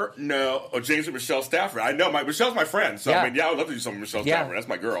never know. Oh, James and Michelle Stafford. I know Michelle's my friend, so I mean, I would love to do something with Michelle Stafford. That's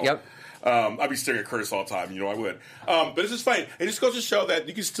my girl. Yep. I'd be staring at Curtis all the time. You know, I would. But it's just funny. It just goes to show that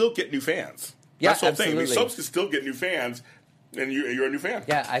you can still get new fans. Yeah, that's the whole thing. absolutely. These soaps can still get new fans, and you're a new fan.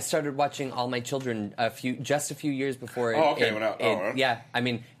 Yeah, I started watching All My Children just a few years before. Yeah, I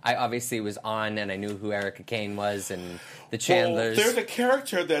mean, I obviously was on, and I knew who Erica Kane was, and the Chandlers. Well, there's a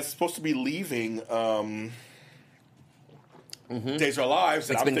character that's supposed to be leaving Days of Our Lives.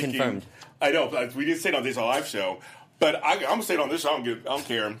 It's been confirmed. I know, but we didn't say it on Days of Our Lives show, but I'm going to say it on this show. I don't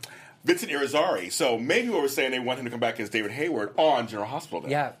care. Vincent Irizarry. So maybe what we're saying, they want him to come back as David Hayward on General Hospital.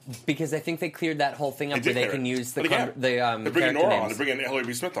 Then. Yeah, because I think they cleared that whole thing up where they can use the they're bringing Nora on. They're bringing Hillary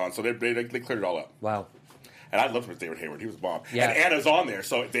B. Smith on. So they cleared it all up. Wow. And I loved him as David Hayward. He was a bomb. Yeah. And Anna's on there.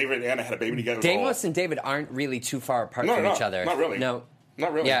 So David and Anna had a baby together. Deimos and David aren't really too far apart from each other. Not really. No.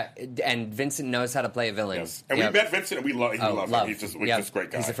 Not really. Yeah, and Vincent knows how to play a villain. Yes. And we met Vincent, and we love him. He's just a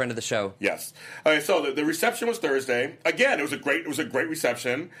great guy. He's a friend of the show. Yes. Okay, so the reception was Thursday. Again, it was a great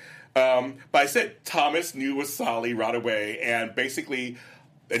reception. But I said Thomas knew Wasali right away, and basically,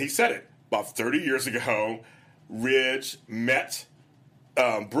 and he said it about 30 years ago. Ridge met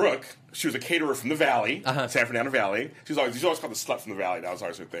Brooke. She was a caterer from the Valley, San Fernando Valley. She's always called the slut from the Valley. That was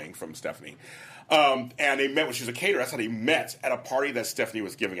always her thing from Stephanie. And they met when she was a caterer. That's how they met at a party that Stephanie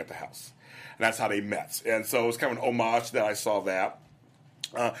was giving at the house. And that's how they met. And so it was kind of an homage that I saw that.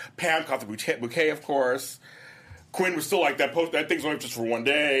 Pam caught the bouquet, of course. Quinn was still like that thing's only just for one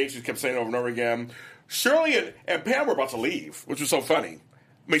day. She kept saying it over and over again. Shirley and Pam were about to leave, which was so funny.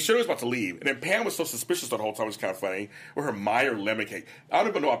 I mean, Shirley was about to leave, and then Pam was so suspicious the whole time. It was kind of funny. With her Meyer lemon cake. I don't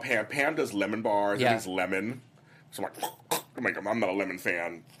even know about Pam. Pam does lemon bars. Yeah. Everything's lemon. So I'm like, I'm not a lemon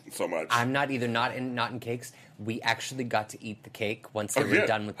fan so much. I'm not either. Not in cakes. We actually got to eat the cake once they were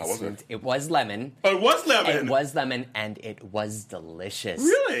done with the sweets. It was lemon. Oh, it was lemon. It was lemon, and it was delicious.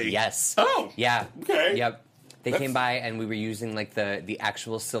 Really? Yes. Oh. Yeah. Okay. Yep. They came by, and we were using like the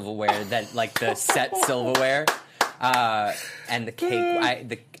actual silverware that like the set silverware. And the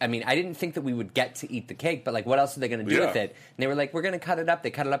cake, I mean, I didn't think that we would get to eat the cake, but like, what else are they going to do with it? And they were like, we're going to cut it up.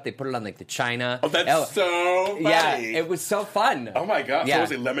 They cut it up. They put it on like the china. Oh, that's so funny. Yeah, it was so fun. Oh my God! Yeah. So it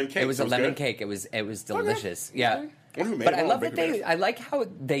was a lemon cake. It was a lemon cake. It was delicious. Okay. Yeah. But I love that I like how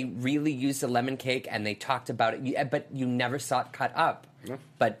they really used a lemon cake and they talked about it, but you never saw it cut up. Yeah.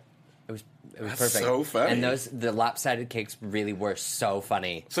 But it was perfect. So funny. And the lopsided cakes really were so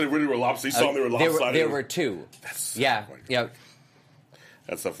funny. So they really were lopsided. You saw them, they were lopsided. There were two. That's so funny. Yeah.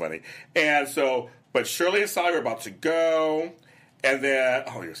 That's so funny. And so, but Shirley and Sally were about to go, and then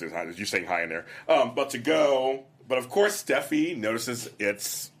you're saying hi. You're saying hi in there. About to go, but of course Steffi notices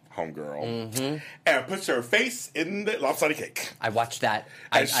it's homegirl and puts her face in the lopsided cake. I watched that.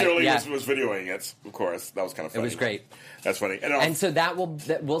 And Shirley was videoing it. Of course, that was kind of funny. It was great. That's funny. And so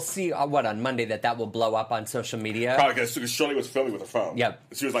we'll see on Monday that will blow up on social media. Probably because Shirley was filming with her phone. Yep.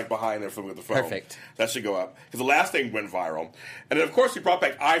 She was like behind there filming with the phone. Perfect. That should go up. Because the last thing went viral. And then, of course, we brought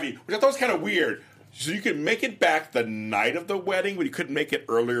back Ivy, which I thought was kind of weird. So you could make it back the night of the wedding, but you couldn't make it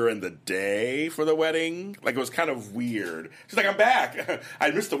earlier in the day for the wedding. Like, it was kind of weird. She's like, I'm back. I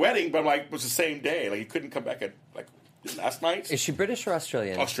missed the wedding, but I'm like, it was the same day. Like, you couldn't come back at, like, last night. Is she British or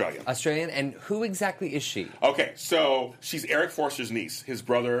Australian? Australian. Australian, and who exactly is she? Okay, so she's Eric Forster's niece. His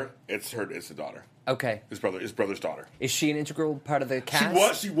brother, it's the daughter. Okay. His brother's daughter. Is she an integral part of the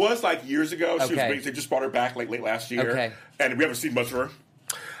cast? She was like years ago. Okay. They just brought her back like late last year. Okay. And we haven't seen much of her.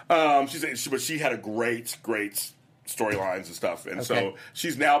 But she had a great storylines and stuff, and so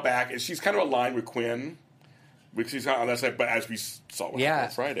she's now back, and she's kind of aligned with Quinn, which she's not on that side. But as we saw on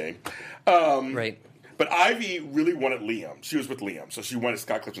Friday, right. But Ivy really wanted Liam. She was with Liam, so she wanted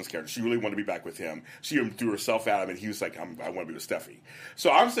Scott Clifton's character. She really wanted to be back with him. She even threw herself at him, and he was like, "I want to be with Steffi."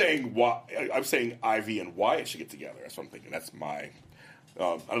 So I'm saying Ivy and Wyatt should get together. That's what I'm thinking. That's my.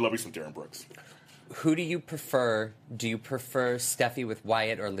 I love me some Darren Brooks. Who do you prefer? Do you prefer Steffi with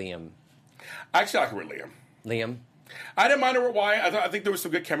Wyatt or Liam? Actually, I like her with Liam. Liam? I didn't mind her with Wyatt. I think there was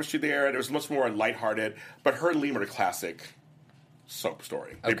some good chemistry there. There was much more lighthearted. But her and Liam are a classic soap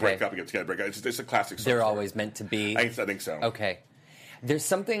story. They break up and get together. It's a classic soap They're story. always meant to be. I think so. Okay. There's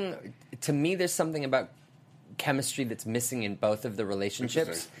something about chemistry that's missing in both of the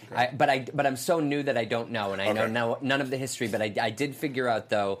relationships. Okay. But I'm so new that I don't know, and I know none of the history. But I did figure out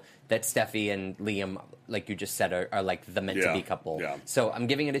though that Steffi and Liam, like you just said, are like the meant to be couple. Yeah. So I'm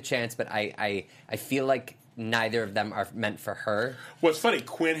giving it a chance, but I feel like neither of them are meant for her. Well, it's funny.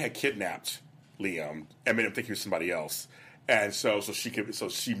 Quinn had kidnapped Liam and made him think he was somebody else, and so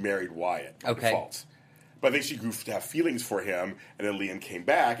she married Wyatt. By default. But I think she grew to have feelings for him, and then Liam came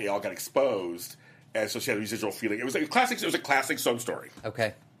back. It all got exposed. And so she had a residual feeling. It was a classic soap story.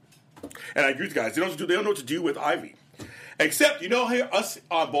 Okay. And I agree with you guys. They don't know what to do with Ivy. Except, us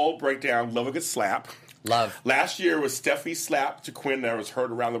on Bold Breakdown love a good slap. Love. Last year was Steffi's slap to Quinn that was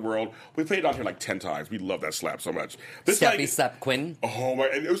heard around the world. We played it on here like 10 times. We love that slap so much. Steffi slapped Quinn? Oh, my.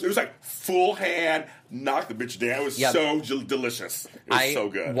 And it was like full hand, knock the bitch down. It was so delicious. It was so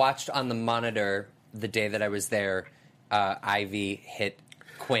good. I watched on the monitor the day that I was there, Ivy hit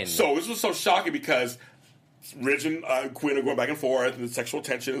Quinn. So this was so shocking because Ridge and Quinn are going back and forth, and the sexual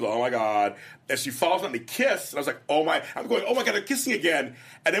tension is, oh my god. And she falls on the kiss, and I was like, oh my god, they're kissing again.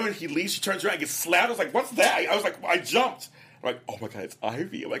 And then when he leaves, she turns around and gets slapped. I was like, what's that? I was like, I jumped. I'm like, oh my god, it's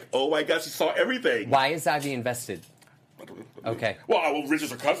Ivy. I'm like, oh my god, she saw everything. Why is Ivy invested? Okay. Well, Ridge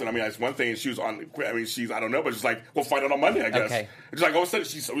is her cousin. I mean, that's one thing. She was on. I mean, I don't know, but she's like, we'll find out on Monday, I guess. Okay. It's like all of a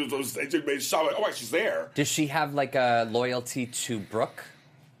sudden it made a shot. Like, oh my, she's there. Does she have like a loyalty to Brooke?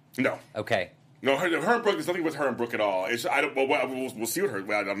 No. Okay. No, her and Brooke. There's nothing with her and Brooke at all. We'll see with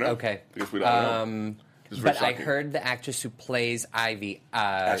her. I don't know. Okay. Because we don't know. But I heard the actress who plays Ivy,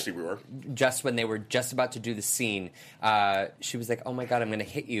 Ashley Brewer, just when they were just about to do the scene, she was like, "Oh my god, I'm going to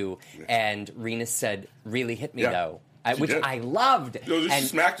hit you," and Rena said, "Really hit me though." Which I loved. And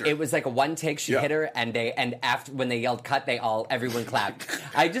smacked her. It was like a one take. She hit her, and after when they yelled "cut," everyone clapped.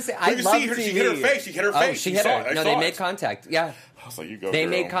 I love TV. She hit her face. She hit her face. She hit her. No, they made contact. Yeah. I was like, you go. They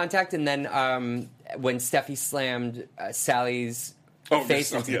girl. made contact, and then when Steffi slammed Sally's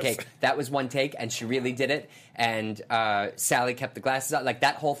face into the cake, that was one take, and she really did it. And Sally kept the glasses out. Like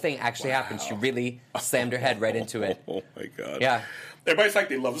that whole thing actually happened. She really slammed her head right into it. Oh my god. Yeah. Everybody's like,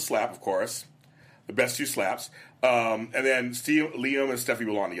 they love the slap, of course. The best two slaps. And then Liam and Steffi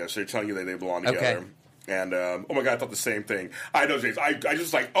belong together. So they're telling you that they belong together. Okay. And, oh my God, I thought the same thing. I know, James. I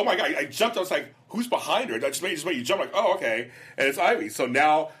just like, oh my God. I jumped. I was like, who's behind her? That just made you jump. Like, oh, okay. And it's Ivy. So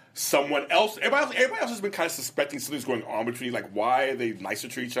now someone else, everybody else has been kind of suspecting something's going on between, like, why are they nicer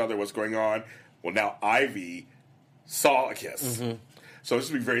to each other? What's going on? Well, now Ivy saw a kiss. Mm-hmm. So this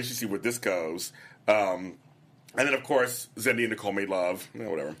will be very interesting to see where this goes. And then, of course, Zendy and Nicole made love.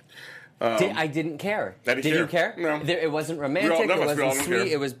 Whatever. I didn't care. Did you care? No. It wasn't romantic. It wasn't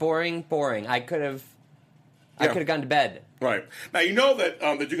sweet. It was boring. I could have gone to bed. Right. Now, you know that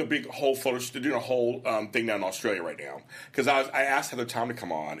they're doing a big whole photo. They're doing a whole thing down in Australia right now. Because I asked Heather Tom to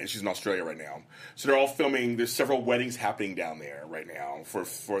come on, and she's in Australia right now. So they're all filming. There's several weddings happening down there right now for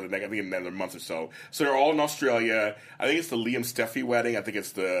the next, I think, another month or so. So they're all in Australia. I think it's the Liam Steffi wedding. I think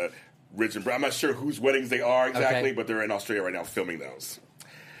it's the Ridge and Brown. I'm not sure whose weddings they are exactly, but they're in Australia right now filming those.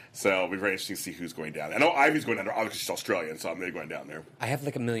 So it'll be very interesting to see who's going down. I know Ivy's going down there. Obviously, she's Australian, so I'm maybe going down there. I have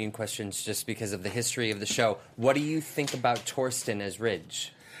like a million questions just because of the history of the show. What do you think about Torsten as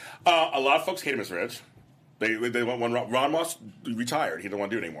Ridge? A lot of folks hate him as Ridge. They want when Ron Moss retired. He didn't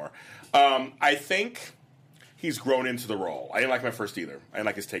want to do it anymore. I think he's grown into the role. I didn't like him at first either. I didn't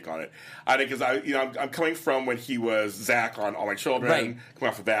like his take on it. I think because I'm coming from when he was Zach on All My Children. Right. Coming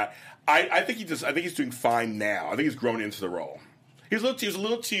off of that, I think he's doing fine now. I think he's grown into the role. He was a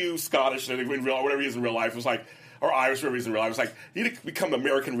little too Scottish in real, whatever he is in real life. It was like, or Irish, whatever he is in real life. It was like, you need to become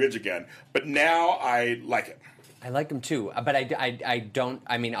American Ridge again. But now I like it. I like him too, but I don't.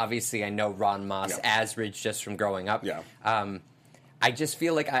 I mean, obviously, I know Ron Moss as Ridge just from growing up. Yeah. I just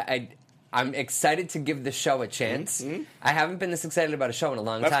feel like I'm excited to give the show a chance. Mm-hmm. I haven't been this excited about a show in a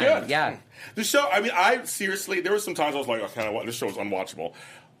long time. Good. Yeah. The show. I mean, I seriously. There were some times I was like, this show is unwatchable.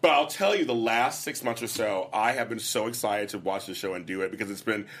 But I'll tell you, the last 6 months or so, I have been so excited to watch the show and do it because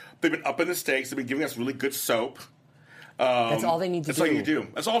they've been upping the stakes. They've been giving us really good soap. That's all they need to do. That's all you need to do.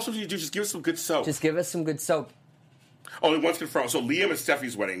 That's all you need to do. Just give us some good soap. Just give us some good soap. Only one's confirmed. So Liam and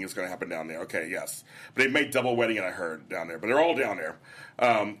Steffi's wedding is going to happen down there. Okay, yes. But they made double wedding, and I heard down there. But they're all down there.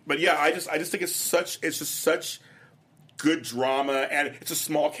 But yeah, I just think it's just such good drama, and it's a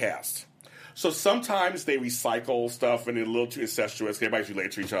small cast. So sometimes they recycle stuff and they're a little too incestuous. Everybody's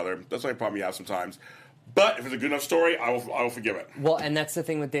related to each other. That's the only problem you have sometimes. But if it's a good enough story, I will forgive it. Well, and that's the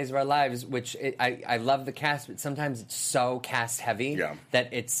thing with Days of Our Lives, which I love the cast, but sometimes it's so cast heavy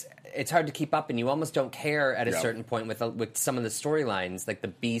that it's hard to keep up, and you almost don't care at a certain point with some of the storylines, like the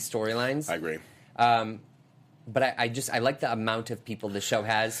B storylines. I agree. But I like the amount of people the show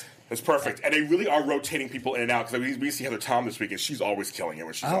has. It's perfect. And they really are rotating people in and out, because we see Heather Tom this week, and she's always killing it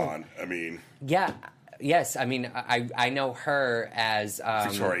when she's on. I mean... Yeah. Yes, I mean, I know her as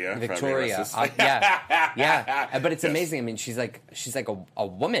Victoria. Yeah. But it's amazing. I mean, she's like a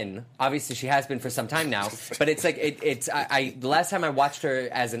woman. Obviously, she has been for some time now. But it's like the last time I watched her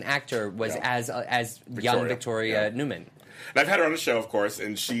as an actor was as young Victoria Newman. And I've had her on the show, of course,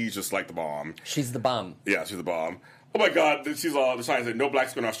 and she's just like the bomb. She's the bomb. Yeah, she's the bomb. Oh my God, she's all the signs that no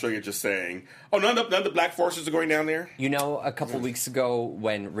blacks go to Australia. Just saying. Oh, none of the black forces are going down there. You know, a couple weeks ago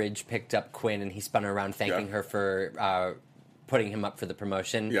when Ridge picked up Quinn and he spun her around thanking her for putting him up for the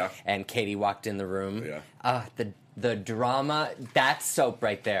promotion. Yeah. And Katie walked in the room. Yeah. The drama, that's soap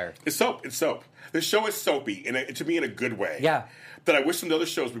right there. It's soap. It's soap. The show is soapy, to me in a good way. Yeah. That I wish some of the other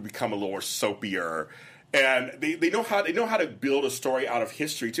shows would become a little more soapier. And they know how to build a story out of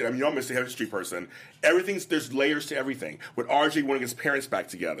history too. I mean, I'm a history person. There's layers to everything. With RJ wanting his parents back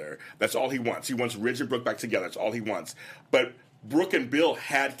together, that's all he wants. He wants Ridge and Brooke back together. That's all he wants. But Brooke and Bill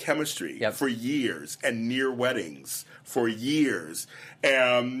had chemistry for years and near weddings for years.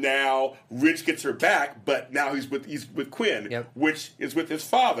 And now Ridge gets her back, but now he's with Quinn, which is with his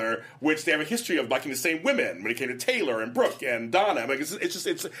father, which they have a history of liking the same women when it came to Taylor and Brooke and Donna. Like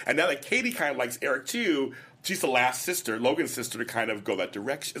it's and now that Katie kind of likes Eric too, she's the last sister, Logan's sister, to kind of go that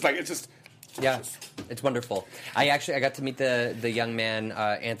direction. It's just. Yeah, it's wonderful. I got to meet the young man,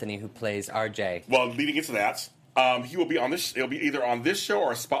 Anthony, who plays RJ. Well, leading into that, he will be on this. It'll be either on this show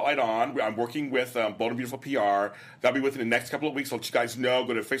or Spotlight On. I'm working with Bold and Beautiful PR. That'll be within the next couple of weeks. I'll let you guys know.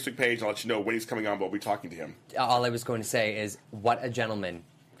 Go to the Facebook page. I'll let you know when he's coming on. But we'll be talking to him. All I was going to say is, what a gentleman.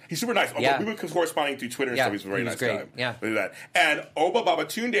 He's super nice. Yeah. We were corresponding through Twitter and stuff. He's a very nice guy. Yeah. That. And Oba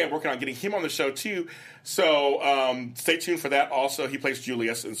Babatunde, I'm working on getting him on the show too. So stay tuned for that. Also, he plays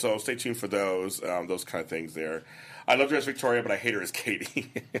Julius, and so stay tuned for those kind of things there. I love her as Victoria, but I hate her as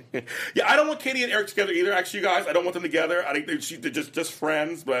Katie. Yeah, I don't want Katie and Eric together either, actually, you guys. I don't want them together. I think they're just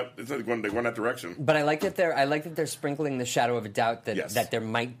friends, but it's not going that direction. But I like that they're sprinkling the shadow of a doubt that there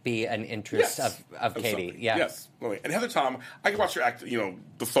might be an interest of Katie. Yeah. Yes. And Heather Tom, I can watch her act,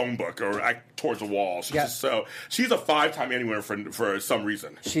 the phone book or act towards the wall. She's just she's a 5-time Emmy winner for some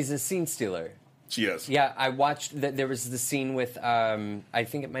reason. She's a scene stealer. She is. Yeah, I watched there was the scene with I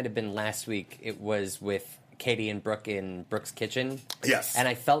think it might have been last week. It was with Katie and Brooke in Brooke's kitchen. Yes. And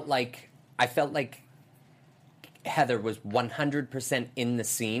I felt like Heather was 100% in the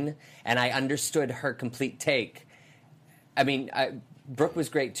scene, and I understood her complete take. I mean, Brooke was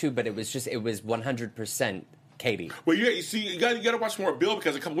great too, but it was 100% Katie. Well, you got to watch more of Bill,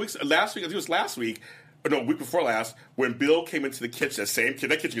 because a couple weeks last week, I think it was last week, or no, week before last, when Bill came into the kitchen,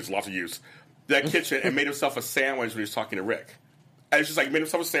 that kitchen gets a lot of use. That kitchen, and made himself a sandwich when he was talking to Rick. And it's just like, he made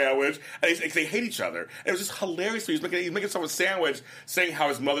himself a sandwich, and they hate each other. And it was just hilarious. He's making himself a sandwich, saying how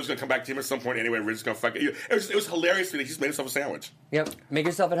his mother's going to come back to him at some point anyway, Ridge's going to fuck it. It was hilarious that he just made himself a sandwich. Yep. Make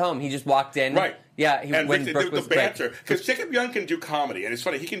yourself at home. He just walked in. Right. Yeah. And the banter. Because Jacob Young can do comedy, and it's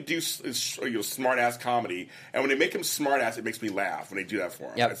funny, he can do smart-ass comedy, and when they make him smart-ass, it makes me laugh when they do that for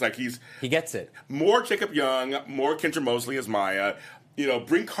him. Yep. It's like he gets it. More Jacob Young, more Kendra Mosley as Maya.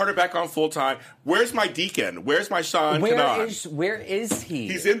 Bring Carter back on full time. Where's my Deacon? Where's my Sean Kanan? Where is he?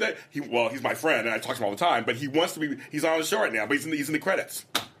 He's in the. He's my friend, and I talk to him all the time. But he wants to be. He's on the show right now, but he's in the credits.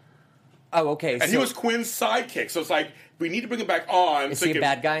 Oh, okay. And he was Quinn's sidekick. So it's like, we need to bring him back on. Is he a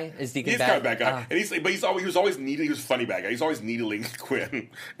bad guy? Is Deacon bad? He's kind of a bad guy. And he was always needling. He was a funny bad guy. He's always needling Quinn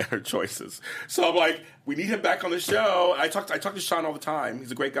and her choices. So I'm like, we need him back on the show. I talk to Sean all the time.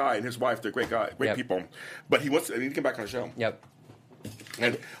 He's a great guy, and his wife, they're great people. But he need to get back on the show. Yep.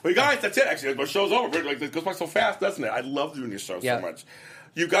 And well, you guys, that's it. Actually, our show's over. Like, it goes by so fast, doesn't it? I love doing this show so much.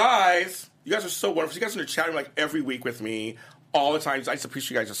 You guys are so wonderful. You guys are chatting like every week with me all the time. I just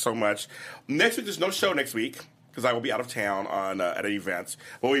appreciate you guys so much. Next week, there's no show next week, because I will be out of town at an event.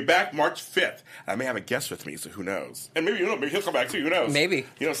 We'll be back March 5th. I may have a guest with me, so who knows? And maybe he'll come back too. Who knows? Maybe.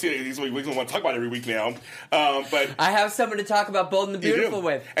 He's what we want to talk about every week now. But I have someone to talk about Bold and the Beautiful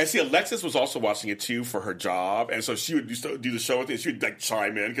with. And see, Alexis was also watching it too for her job, and so she would do the show with me. She would like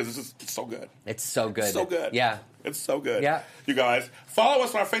chime in because it's so good. It's so good. It's so good. Yeah. It's so good. Yeah. You guys, follow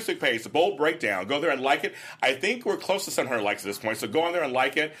us on our Facebook page, The Bold Breakdown. Go there and like it. I think we're close to 700 likes at this point, so go on there and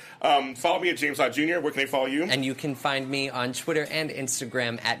like it. Follow me at James Jr. Where can they follow you? And you can find me on Twitter and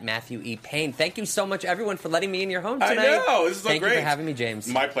Instagram at Matthew E. Payne. Thank you so much, everyone, for letting me in your home tonight. I know. This is so great. Thank you for having me, James.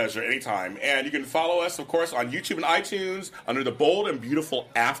 My pleasure. Anytime. And you can follow us, of course, on YouTube and iTunes under The Bold and Beautiful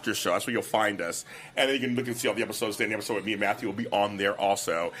After Show. That's where you'll find us. And then you can look and see all the episodes. The episode with me and Matthew will be on there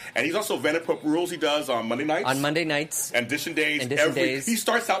also. And he's also Vanderpump Rules. He does on Monday nights. On Monday nights. And Edition Days. Days. He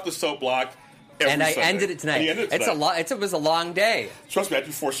starts out the soap block every and I Sunday. ended it tonight. And he ended it tonight. It was a long day. Trust me, I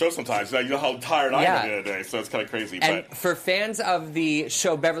do 4 shows sometimes. Now you know how tired I am the other day, so it's kind of crazy. And for fans of the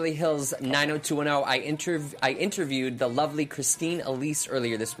show Beverly Hills 90210, I interviewed the lovely Christine Elise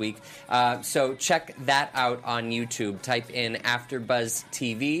earlier this week. So check that out on YouTube. Type in AfterBuzz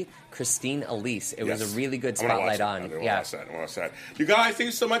TV. Christine Elise. It was a really good spotlight on. I want to watch that. You guys, thank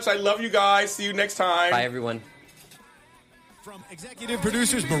you so much. I love you guys. See you next time. Bye, everyone. From executive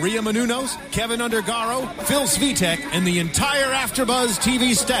producers Maria Menounos, Kevin Undergaro, Phil Svitek, and the entire AfterBuzz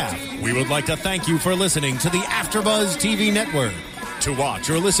TV staff, we would like to thank you for listening to the AfterBuzz TV network. To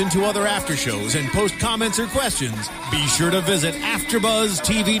watch or listen to other after shows and post comments or questions, be sure to visit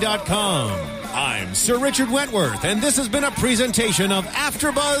AfterBuzzTV.com. I'm Sir Richard Wentworth, and this has been a presentation of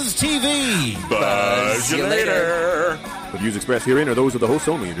AfterBuzz TV. Buzz you later. The views expressed herein are those of the hosts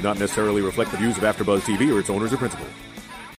only and do not necessarily reflect the views of AfterBuzz TV or its owners or principals.